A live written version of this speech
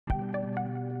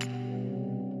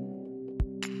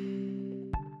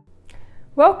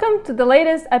Welcome to the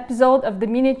latest episode of the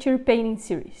miniature painting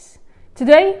series.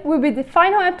 Today will be the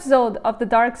final episode of the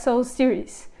Dark Souls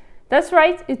series. That's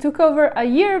right, it took over a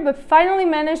year but finally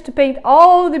managed to paint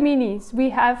all the minis we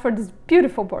have for this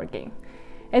beautiful board game.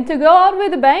 And to go out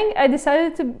with a bang, I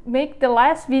decided to make the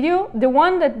last video the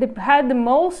one that had the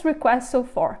most requests so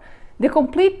far, the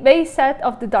complete base set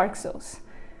of the Dark Souls.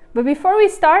 But before we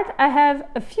start, I have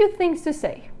a few things to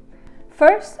say.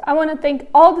 First, I want to thank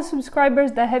all the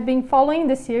subscribers that have been following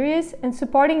the series and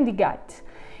supporting the guide.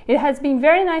 It has been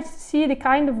very nice to see the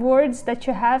kind of words that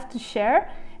you have to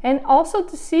share and also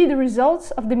to see the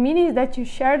results of the minis that you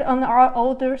shared on our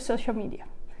older social media.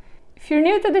 If you're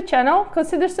new to the channel,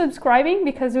 consider subscribing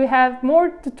because we have more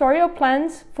tutorial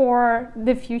plans for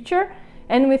the future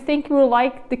and we think you will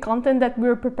like the content that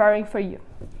we're preparing for you.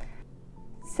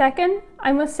 Second,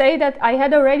 I must say that I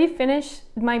had already finished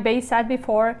my base set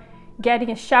before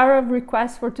getting a shower of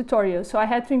requests for tutorials, so I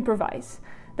had to improvise.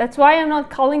 That's why I'm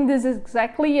not calling this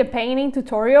exactly a painting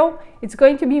tutorial. It's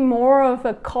going to be more of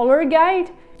a color guide,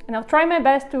 and I'll try my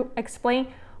best to explain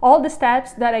all the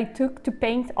steps that I took to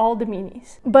paint all the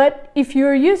minis. But if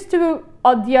you're used to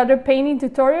the other painting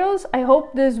tutorials, I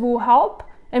hope this will help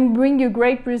and bring you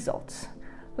great results.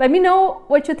 Let me know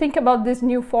what you think about this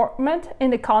new format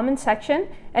in the comment section,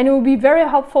 and it will be very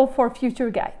helpful for future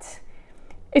guides.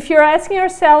 If you're asking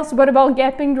yourselves what about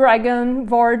Gaping Dragon,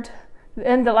 Vord,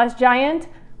 and the Last Giant,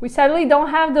 we sadly don't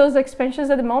have those expansions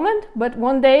at the moment, but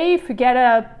one day if we get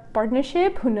a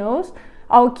partnership, who knows,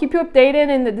 I'll keep you updated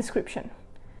in the description.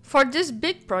 For this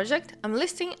big project, I'm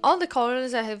listing all the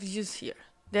colors I have used here.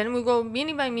 Then we'll go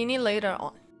mini by mini later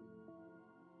on.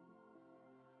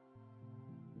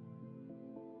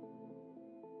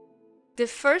 The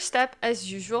first step, as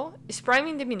usual, is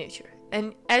priming the miniature,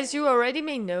 and as you already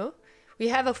may know, we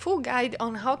have a full guide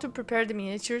on how to prepare the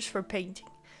miniatures for painting,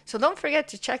 so don't forget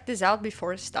to check this out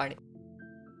before starting.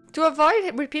 To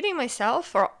avoid repeating myself,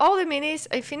 for all the minis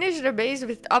I finished the base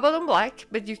with Abaddon Black,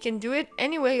 but you can do it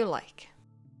any way you like.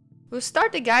 We'll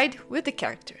start the guide with the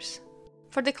characters.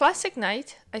 For the classic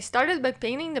knight, I started by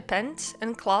painting the pants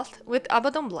and cloth with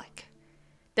Abaddon Black.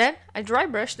 Then I dry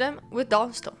brushed them with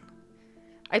Dawnstone.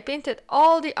 I painted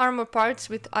all the armor parts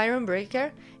with Iron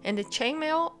Breaker and the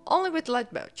chainmail only with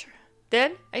Lead Belcher.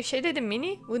 Then I shaded the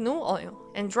mini with Null Oil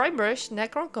and dry brushed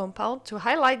Necron Compound to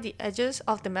highlight the edges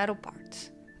of the metal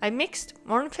parts. I mixed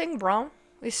Mornfang Brown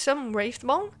with some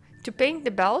Wraithbone to paint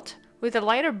the belt with a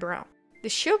lighter brown. The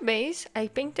shield base I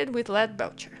painted with Lead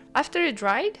Belcher. After it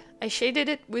dried, I shaded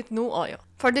it with Null Oil.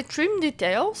 For the trim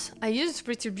details, I used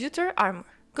Retributor Armor.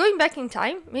 Going back in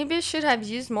time, maybe I should have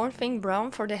used Mornfang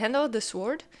Brown for the handle of the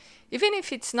sword. Even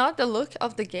if it's not the look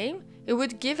of the game, it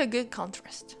would give a good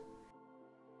contrast.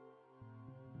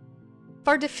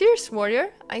 For the Fierce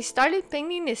Warrior, I started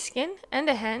painting the skin and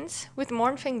the hands with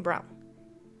Mornfang Brown.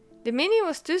 The mini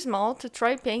was too small to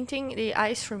try painting the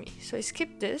eyes for me, so I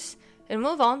skipped this and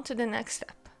moved on to the next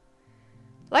step.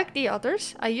 Like the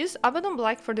others, I used Abaddon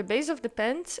Black for the base of the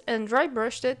pants and dry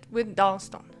brushed it with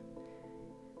Dawnstone.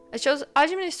 I chose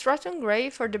Administratum Grey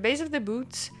for the base of the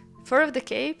boots, fur of the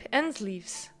cape and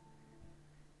sleeves.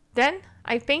 Then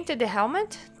I painted the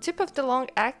helmet, tip of the long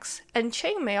axe and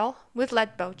chainmail with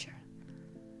Lead Belcher.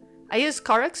 I used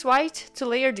Corax White to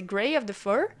layer the grey of the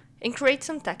fur and create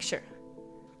some texture.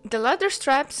 The leather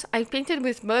straps I painted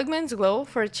with Bugman's Glow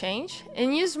for a change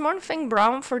and used Mornfang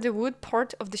Brown for the wood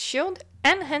part of the shield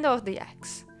and handle of the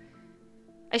axe.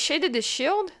 I shaded the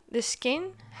shield, the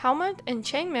skin, helmet and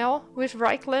chainmail with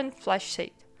Reichland Flash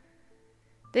Shade.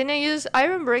 Then I used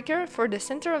Iron Breaker for the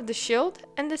center of the shield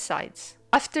and the sides.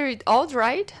 After it all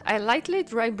dried, I lightly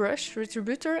dry brushed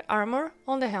Retributor Armor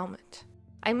on the helmet.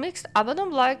 I mixed Abaddon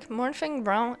Black, Mornfang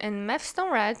Brown and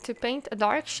Mepstone Red to paint a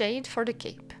dark shade for the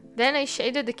cape. Then I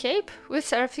shaded the cape with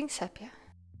Seraphim Sepia.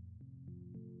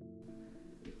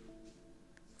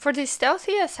 For the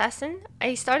Stealthy Assassin,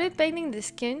 I started painting the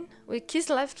skin with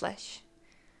Kislev Flesh.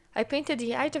 I painted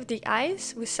the height of the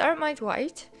eyes with Ceramite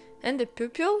White and the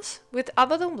pupils with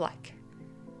Abaddon Black.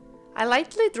 I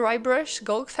lightly dry brushed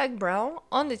Golgfag Brown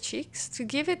on the cheeks to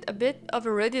give it a bit of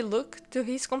a ruddy look to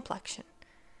his complexion.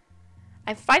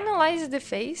 I finalized the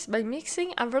face by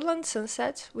mixing Everland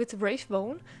Sunset with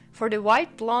Wraithbone for the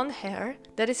white blonde hair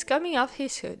that is coming off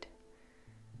his hood.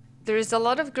 There is a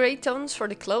lot of grey tones for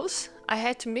the clothes. I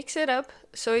had to mix it up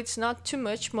so it's not too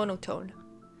much monotone.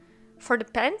 For the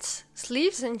pants,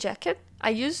 sleeves and jacket,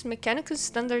 I used Mechanicus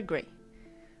Standard Grey.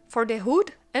 For the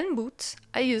hood and boots,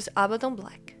 I used Abaddon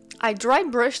Black. I dry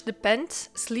brushed the pants,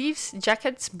 sleeves,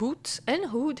 jackets, boots and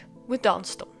hood with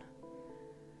Dawnstone.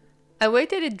 I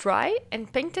waited it dry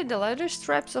and painted the leather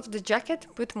straps of the jacket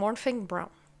with Mornfang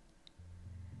Brown.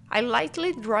 I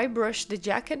lightly dry brushed the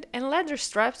jacket and leather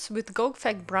straps with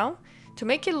Gogfag brown to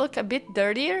make it look a bit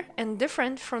dirtier and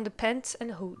different from the pants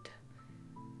and hood.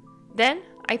 Then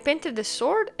I painted the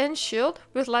sword and shield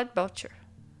with lead boucher.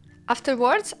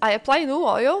 Afterwards, I applied new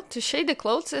oil to shade the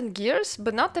clothes and gears,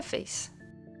 but not the face.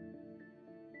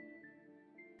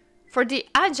 For the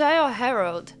Agile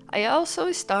Herald, I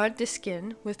also start the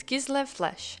skin with Kislev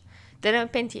flesh. Then I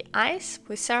paint the eyes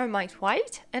with ceramite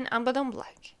white and Abaddon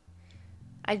black.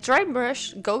 I dry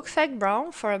brush Gogfag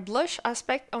brown for a blush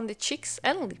aspect on the cheeks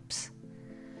and lips.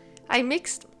 I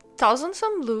mixed Thousand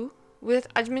Sun blue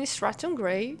with Administratum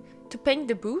grey to paint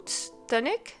the boots,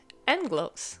 tunic and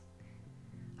gloves.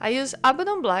 I use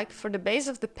Abaddon black for the base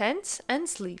of the pants and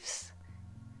sleeves.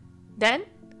 Then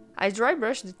I dry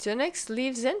brush the tunic,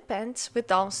 sleeves and pants with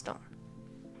Dawnstone.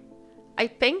 I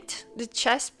paint the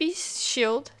chest piece,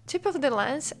 shield, tip of the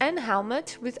lance and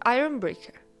helmet with Iron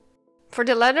Breaker. For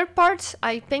the leather parts,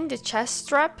 I paint the chest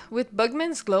strap with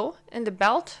Bugman's Glow and the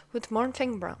belt with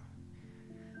Mornfang brown.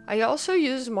 I also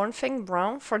use Mornfang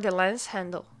brown for the lance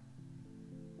handle.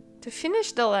 To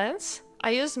finish the lance,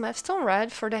 I use Mepstone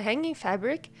red for the hanging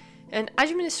fabric and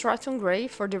Administratum grey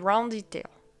for the round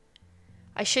detail.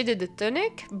 I shaded the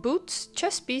tunic, boots,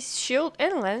 chest piece, shield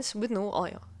and lance with new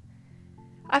oil.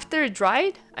 After it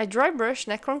dried, I dry brushed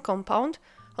Necron compound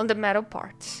on the metal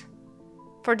parts.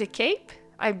 For the cape,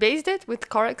 I based it with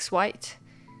Corax white.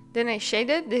 Then I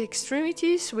shaded the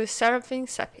extremities with Seraphim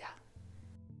sepia.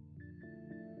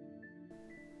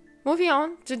 Moving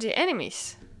on to the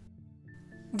enemies.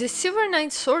 The Silver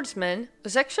Knight Swordsman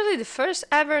was actually the first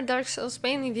ever Dark Souls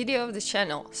painting video of the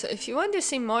channel, so if you want to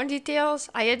see more details,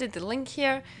 I added the link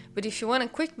here, but if you want a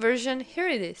quick version, here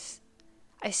it is.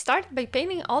 I started by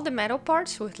painting all the metal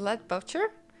parts with lead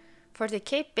boucher. For the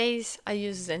cape base, I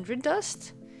used Zendri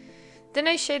dust. Then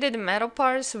I shaded the metal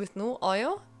parts with new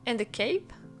oil and the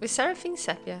cape with Seraphim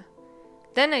sepia.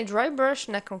 Then I dry brushed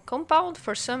Necron compound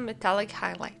for some metallic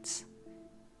highlights.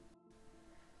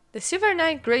 The Silver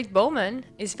Knight Great Bowman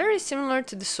is very similar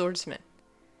to the Swordsman.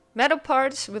 Metal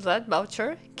parts with lead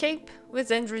boucher, cape with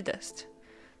Zendri dust.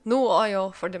 New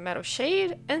oil for the metal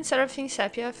shade and Seraphim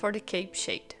sepia for the cape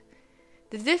shade.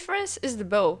 The difference is the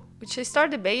bow, which I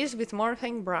start the base with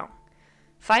Mornfang brown.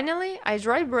 Finally, I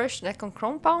dry brushed Necron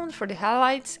compound for the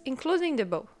highlights, including the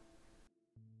bow.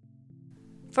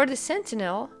 For the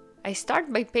Sentinel, I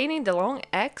start by painting the long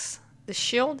axe, the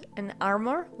shield and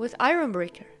armor with Iron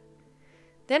Breaker.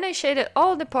 Then I shaded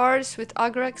all the parts with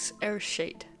Agrax Earth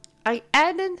Shade. I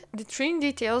added the trim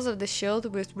details of the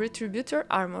shield with Retributor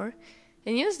armor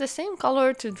and used the same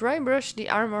color to dry brush the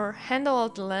armor, handle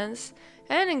of the lance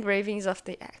and engravings of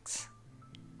the axe.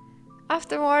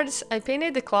 Afterwards, I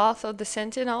painted the cloth of the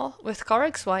Sentinel with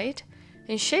Corax white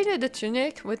and shaded the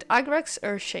tunic with Agrax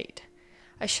Earth Shade.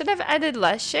 I should have added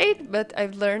less shade, but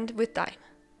I've learned with time.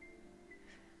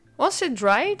 Once it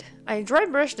dried, I dry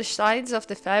brushed the sides of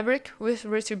the fabric with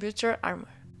Retributor armor.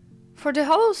 For the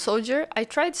Hollow Soldier, I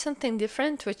tried something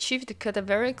different to achieve the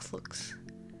cadaveric looks.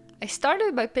 I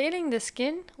started by painting the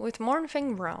skin with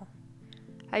Mornfang brown.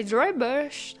 I dry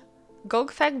brushed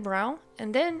Gogfag brown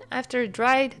and then, after it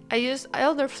dried, I used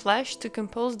Elder Flesh to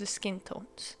compose the skin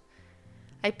tones.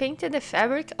 I painted the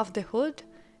fabric of the hood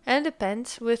and the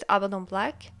pants with Abaddon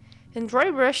black and dry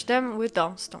brushed them with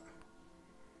Dawnstone.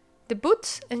 The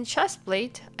boots and chest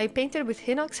plate I painted with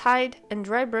Hinox hide and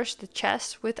dry brushed the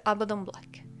chest with Abaddon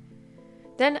black.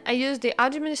 Then I used the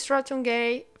Administratum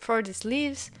grey for the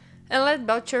sleeves and lead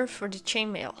boucher for the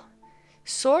chainmail,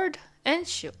 sword and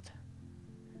shield.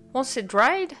 Once it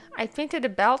dried, I painted the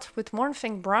belt with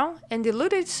Mornfang brown and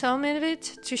diluted some of it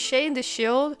to shade the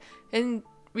shield and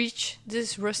reach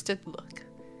this rusted look.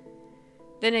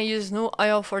 Then I used new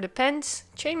oil for the pants,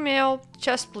 chainmail,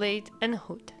 chest plate and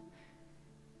hood.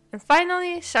 And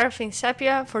finally, Seraphim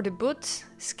sepia for the boots,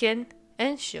 skin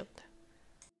and shield.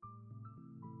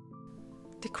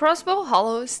 The crossbow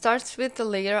hollow starts with a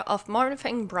layer of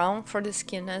Mornfang brown for the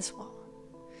skin as well.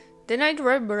 Then I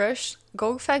dry brushed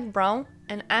Gogfag brown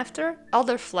and after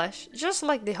Elder Flesh, just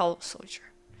like the Hollow Soldier.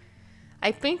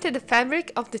 I painted the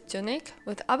fabric of the tunic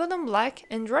with Abaddon black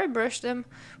and dry brushed them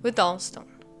with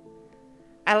Dawnstone.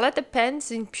 I let the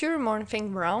pants in pure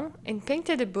Mornfang brown and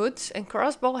painted the boots and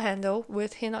crossbow handle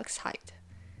with Hinox hide.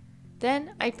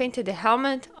 Then I painted the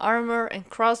helmet, armor and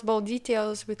crossbow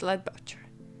details with lead boucher.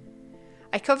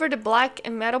 I covered the black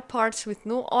and metal parts with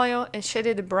new oil and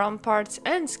shaded the brown parts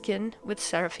and skin with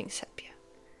Seraphim sepia.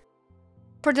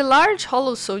 For the large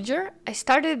Hollow Soldier, I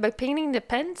started by painting the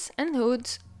pants and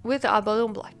hoods with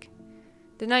Abaddon black.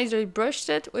 Then I dry brushed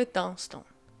it with Dawnstone.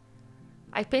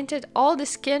 I painted all the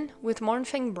skin with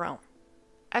Mornfang brown.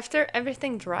 After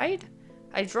everything dried,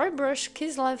 I dry brushed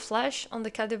Kislev flesh on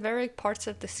the cadaveric parts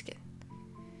of the skin.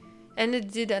 And I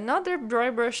did another dry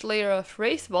brush layer of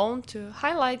wraith bone to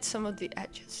highlight some of the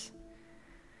edges.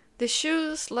 The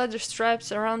shoes, leather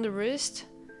straps around the wrist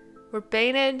were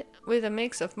painted with a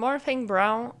mix of Morphing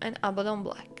brown and Abaddon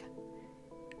black.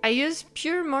 I used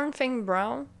pure Morphing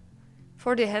brown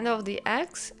for the handle of the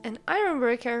axe and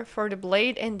Ironbreaker for the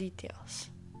blade and details.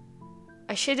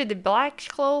 I shaded the black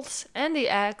clothes and the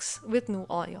axe with new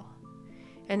oil,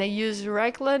 and I used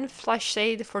Raglan Flash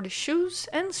Shade for the shoes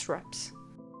and straps.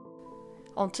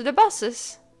 On to the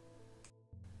bosses!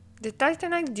 The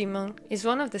Titanite Demon is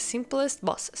one of the simplest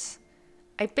bosses.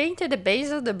 I painted the base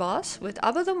of the boss with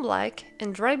Abaddon black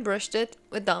and dry brushed it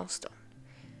with Downstone.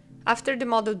 After the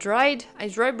model dried, I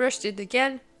dry brushed it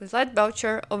again with Lead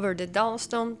Belcher over the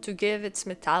Downstone to give its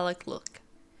metallic look.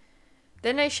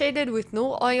 Then I shaded with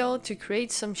new oil to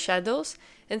create some shadows,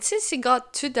 and since it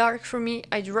got too dark for me,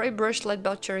 I dry brushed Lead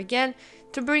Belcher again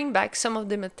to bring back some of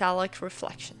the metallic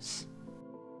reflections.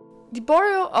 The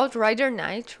Boreal Outrider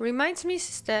Knight reminds me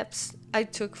steps I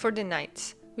took for the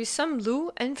knights, with some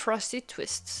blue and frosty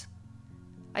twists.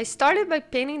 I started by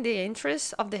painting the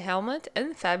entrance of the helmet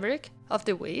and fabric of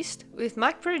the waist with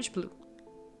Macrage blue.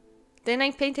 Then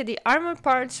I painted the armor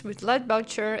parts with Lead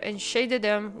Belcher and shaded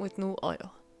them with new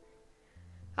oil.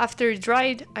 After it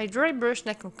dried, I dry brushed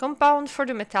Necron Compound for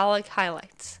the metallic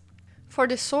highlights. For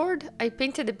the sword, I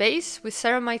painted the base with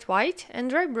Ceramite white and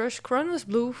dry brushed Cronus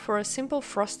blue for a simple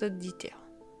frosted detail.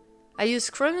 I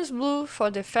used Cronus blue for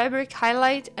the fabric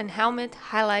highlight and helmet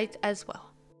highlight as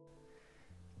well.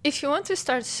 If you want to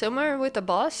start somewhere with a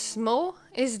boss, Smo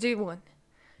is the one.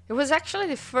 It was actually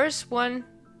the first one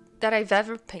that I've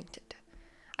ever painted.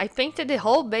 I painted the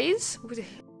whole base with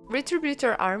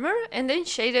Retributor armor and then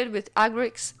shaded with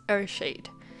Agrix Earthshade.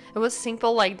 It was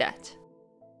simple like that.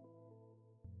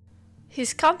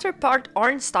 His counterpart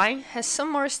Ornstein has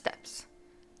some more steps.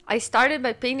 I started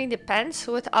by painting the pants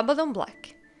with Abaddon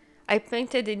black. I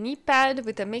painted the knee pad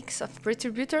with a mix of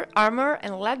Retributor armor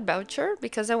and Lead Belcher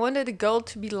because I wanted the gold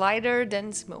to be lighter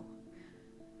than Smo.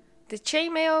 The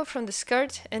chainmail from the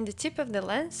skirt and the tip of the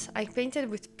lance I painted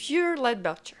with pure Lead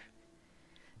Belcher.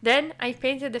 Then I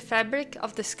painted the fabric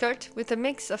of the skirt with a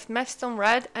mix of Mepstone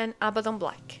red and Abaddon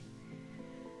black.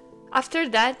 After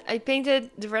that, I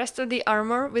painted the rest of the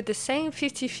armor with the same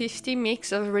 50-50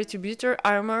 mix of Retributor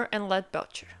armor and Lead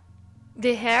Belcher.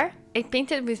 The hair I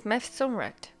painted with Mepstone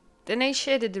red. Then I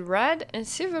shaded the red and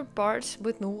silver parts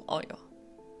with new oil.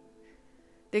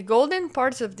 The golden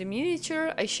parts of the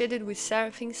miniature I shaded with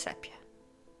Seraphim Sepia.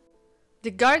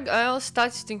 The gargoyle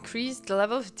starts to increase the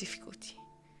level of difficulty.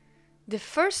 The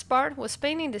first part was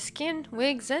painting the skin,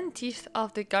 wings and teeth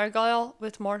of the gargoyle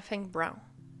with Morphing brown.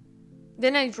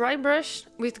 Then I dry brushed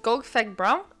with Goldfag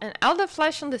brown and Elder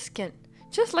Flesh on the skin,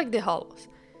 just like the hollows,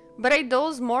 but I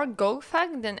dosed more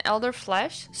Goldfag than Elder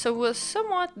Flesh, so it was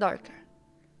somewhat darker.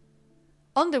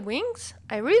 On the wings,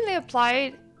 I really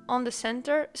applied on the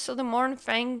center so the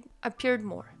Mornfang appeared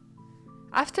more.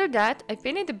 After that, I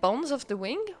painted the bones of the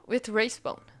wing with Wraith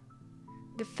bone.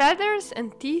 The feathers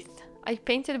and teeth I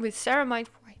painted with Ceramite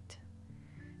white.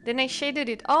 Then I shaded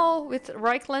it all with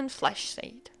Reichland Flash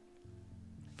Shade.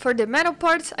 For the metal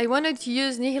parts, I wanted to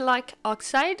use Nihilak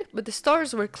Oxide, but the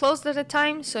stores were closed at the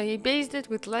time, so I based it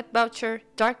with Lead Belcher,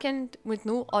 darkened with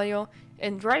new oil,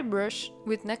 and dry brush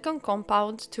with Necron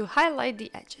Compound to highlight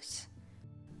the edges.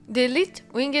 The Elite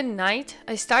Winged Knight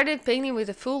I started painting with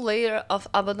a full layer of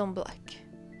Abaddon black.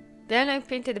 Then I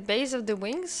painted the base of the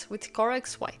wings with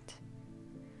Corax white.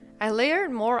 I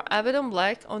layered more Abaddon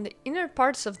black on the inner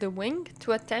parts of the wing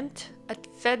to attempt a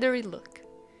feathery look.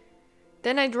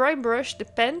 Then I dry brushed the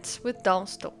pants with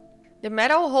Downstone. The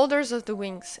metal holders of the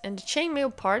wings and the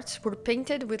chainmail parts were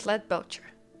painted with Lead Belcher.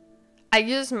 I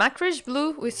used Macrage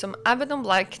blue with some Abaddon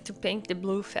black to paint the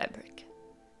blue fabric.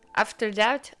 After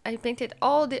that, I painted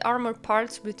all the armor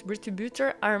parts with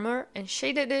Retributor armor and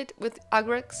shaded it with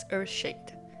Agrix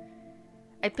Earthshade.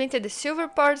 I painted the silver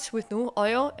parts with new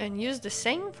oil and used the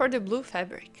same for the blue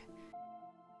fabric.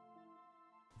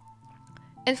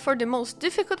 And for the most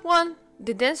difficult one,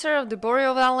 the Dancer of the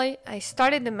Boreal Valley, I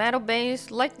started the metal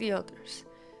base like the others,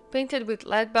 painted with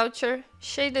Lead Belcher,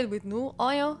 shaded with new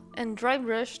oil and dry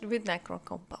brushed with Necron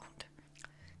Compound.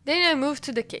 Then I moved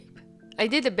to the cape. I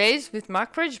did the base with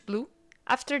Macrage blue.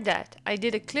 After that, I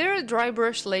did a clear dry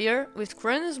brush layer with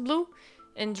Cronus blue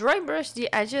and dry brushed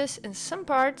the edges and some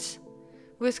parts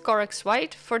with Corax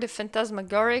white for the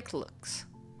phantasmagoric looks.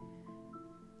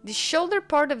 The shoulder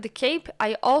part of the cape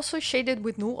I also shaded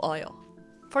with new oil.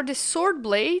 For the sword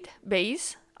blade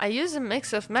base, I used a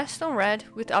mix of Mepstone red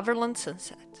with Overland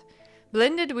Sunset,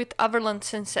 blended with Overland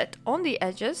Sunset on the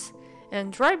edges,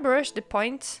 and dry brushed the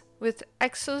points with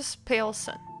Exos Pale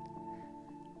Sun.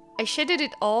 I shaded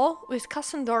it all with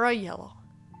Cassandra Yellow.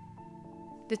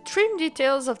 The trim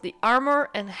details of the armor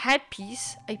and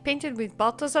headpiece I painted with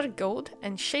Balthazar Gold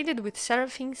and shaded with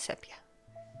Seraphine Sepia.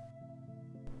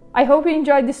 I hope you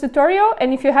enjoyed this tutorial,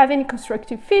 and if you have any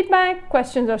constructive feedback,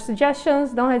 questions or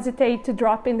suggestions, don't hesitate to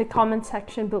drop in the comment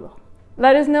section below.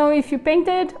 Let us know if you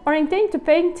painted or intend to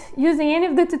paint using any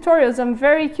of the tutorials. I'm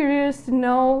very curious to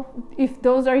know if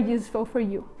those are useful for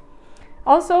you.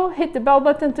 Also, hit the bell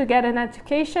button to get a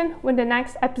notification when the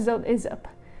next episode is up.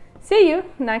 See you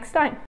next time!